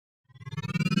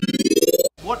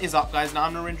What is up, guys? Now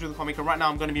I'm NarendraTheComic, and right now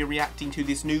I'm going to be reacting to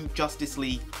this new Justice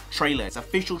League trailer. It's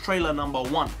official trailer number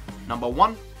one. Number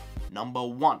one.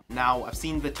 Now, I've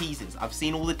seen the teasers. I've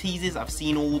seen all the teasers. I've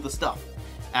seen all the stuff.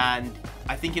 And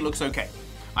I think it looks okay.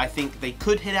 I think they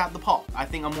could hit out the park. I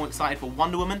think I'm more excited for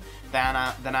Wonder Woman than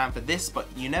I am for this, but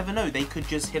you never know. They could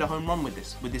just hit a home run with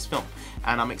this film.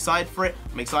 And I'm excited for it.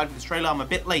 I'm excited for this trailer. I'm a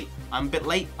bit late.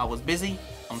 I was busy.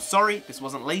 I'm sorry. This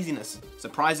wasn't laziness.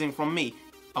 Surprising from me.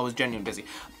 I was genuinely busy.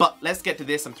 But let's get to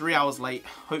this. I'm 3 hours late.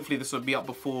 Hopefully this will be up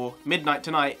before midnight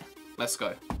tonight. Let's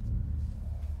go.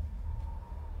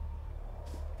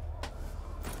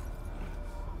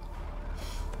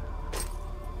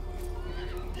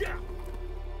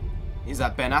 Is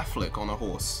that Ben Affleck on a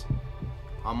horse?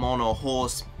 I'm on a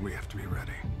horse. We have to be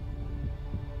ready.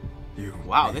 You.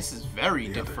 Wow, this is very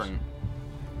different.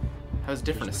 Has a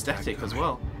different aesthetic as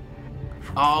well.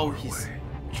 Oh, he's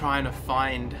trying to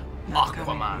find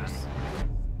Aquaman.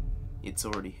 It's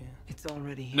already here. It's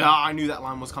already here. No, I knew that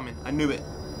line was coming. I knew it.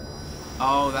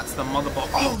 Oh, that's the mother box.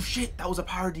 Oh shit, that was a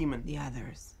parademon. The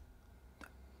others.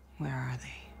 Where are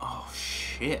they? Oh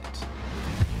shit.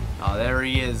 Oh, there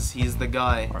he is. He's the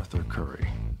guy. Arthur Curry,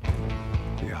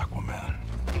 the Aquaman.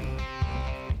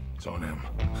 It's on him.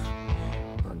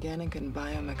 Organic and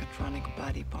biomechatronic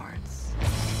body parts.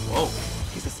 Whoa.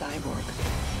 He's a cyborg.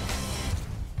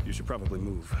 You should probably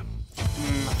move.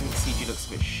 I think the CG looks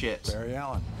a bit shit. Barry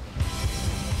Allen.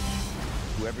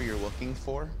 Whoever you're looking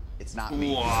for, it's not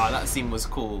me. Wow, that scene was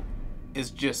cool. It's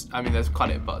just, I mean, they've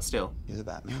cut it, but still. He's a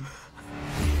Batman.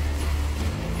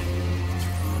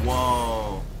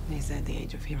 Whoa. He said the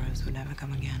age of heroes would never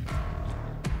come again.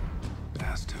 It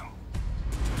has to.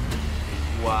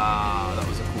 Wow, that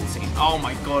was a cool scene. Oh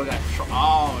my god,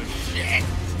 oh shit.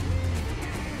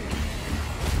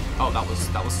 Oh, that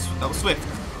was swift.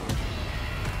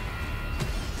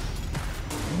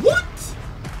 What?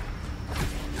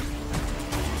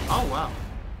 Oh wow.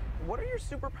 What are your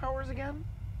superpowers again?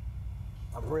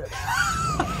 I'm rich.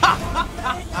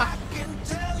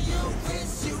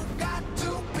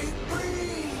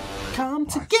 Come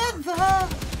together.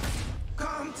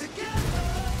 Come together.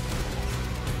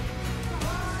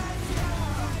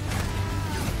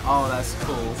 Oh, that's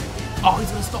cool. Oh,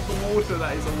 he's gonna stop the water.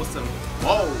 That is awesome.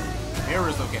 Whoa,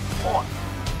 mirrors are getting hot.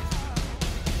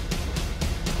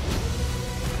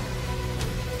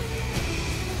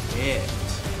 Shit.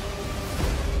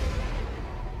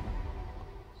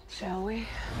 Shall we?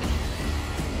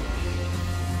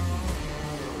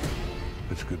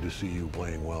 It's good to see you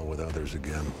playing well with others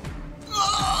again.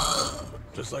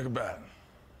 Just like a bat.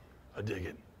 I dig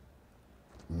it.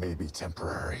 Maybe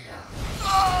temporary.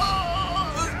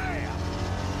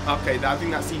 Okay, I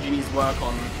think that CG needs work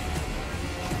on.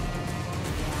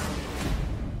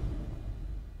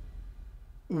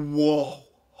 Whoa!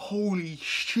 Holy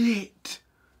shit!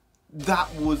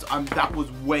 That was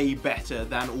way better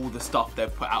than all the stuff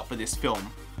they've put out for this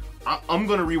film. I'm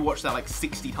gonna rewatch that like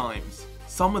 60 times.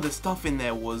 Some of the stuff in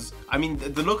there was, I mean,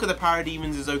 the look of the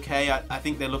parademons is okay. I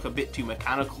think they look a bit too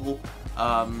mechanical.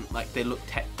 Like they look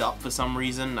teched up for some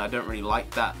reason. I don't really like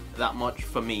that much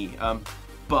for me.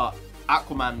 But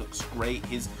Aquaman looks great.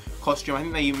 His costume, I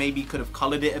think they maybe could have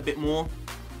colored it a bit more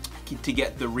to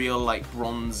get the real like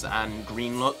bronze and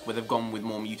green look, where they've gone with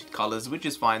more muted colors, which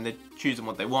is fine. They're choosing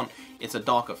what they want. It's a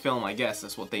darker film, I guess.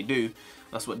 That's what they do.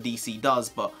 That's what DC does.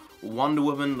 But Wonder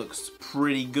Woman looks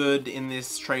pretty good in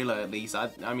this trailer, at least.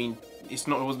 I mean, there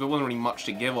wasn't really much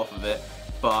to give off of it,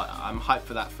 but I'm hyped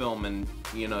for that film, and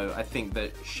you know, I think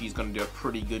that she's going to do a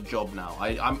pretty good job now.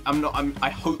 I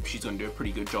hope she's going to do a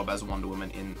pretty good job as Wonder Woman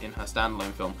in her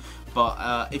standalone film.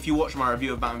 But if you watch my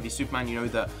review of Batman v Superman, you know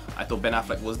that I thought Ben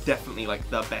Affleck was definitely like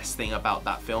the best thing about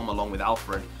that film, along with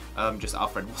Alfred. Just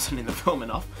Alfred wasn't in the film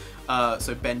enough,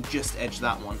 so Ben just edged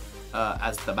that one.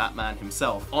 As the Batman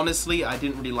himself. Honestly, I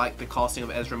didn't really like the casting of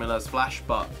Ezra Miller as Flash,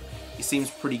 but he seems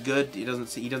pretty good. He doesn't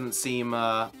seem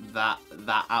that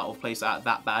out of place, that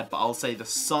bad. But I'll say the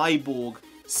Cyborg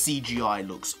CGI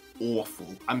looks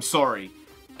awful. I'm sorry.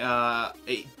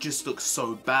 It just looks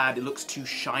so bad. It looks too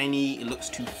shiny. It looks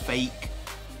too fake.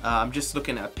 I'm just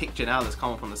looking at a picture now that's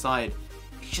coming from the side.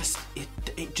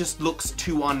 It just looks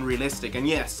too unrealistic. And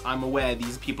yes, I'm aware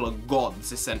these people are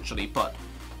gods essentially, but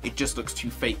it just looks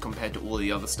too fake compared to all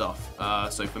the other stuff.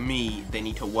 So for me, they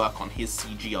need to work on his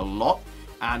CG a lot,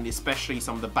 and especially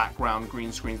some of the background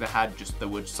green screens they had.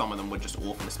 Some of them were just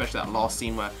awful. Especially that last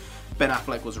scene where Ben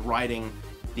Affleck was riding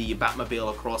the Batmobile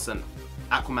across and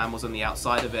Aquaman was on the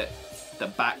outside of it.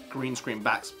 The green screen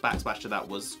backsplash to that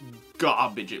was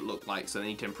garbage. It looked like, so they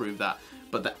need to improve that.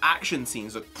 But the action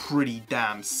scenes look pretty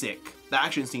damn sick. The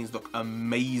action scenes look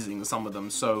amazing, some of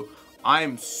them. So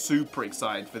I'm super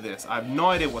excited for this. I have no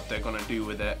idea what they're gonna do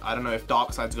with it. I don't know if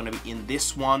Darkseid's gonna be in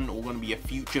this one or gonna be a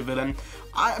future villain.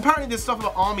 Apparently there's stuff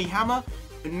about Armie Hammer.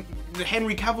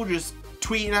 Henry Cavill just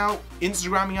tweeting out,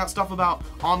 Instagramming out stuff about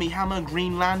Armie Hammer,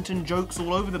 Green Lantern, jokes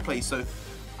all over the place. So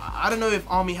I don't know if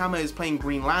Armie Hammer is playing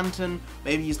Green Lantern.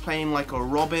 Maybe he's playing like a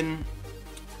Robin.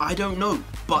 I don't know,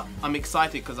 but I'm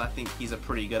excited because I think he's a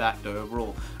pretty good actor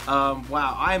overall.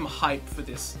 Wow, I'm hyped for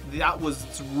this. That was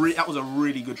a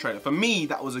really good trailer. For me,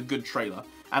 that was a good trailer.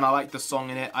 And I like the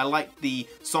song in it. I like the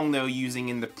song they were using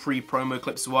in the pre-promo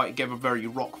clips as well. It gave a very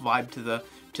rock vibe to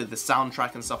the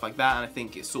soundtrack and stuff like that. And I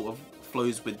think it sort of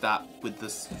flows with that, with the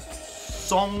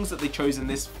songs that they chose in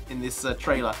this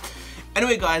trailer.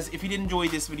 Anyway guys, if you did enjoy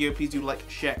this video, please do like,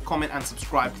 share, comment and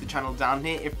subscribe to the channel down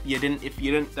here. If you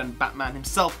didn't, then Batman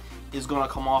himself is gonna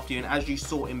come after you, and as you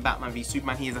saw in Batman v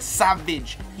Superman, he is a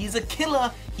savage, he's a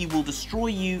killer, he will destroy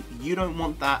you. You don't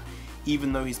want that.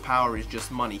 Even though his power is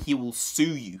just money, he will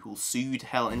sue you, he'll sue you to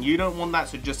hell, and you don't want that,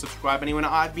 so just subscribe. Anyway,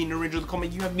 I've been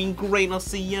NarendraTheComic, you have been great, and I'll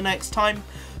see you next time.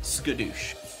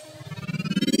 Skadoosh.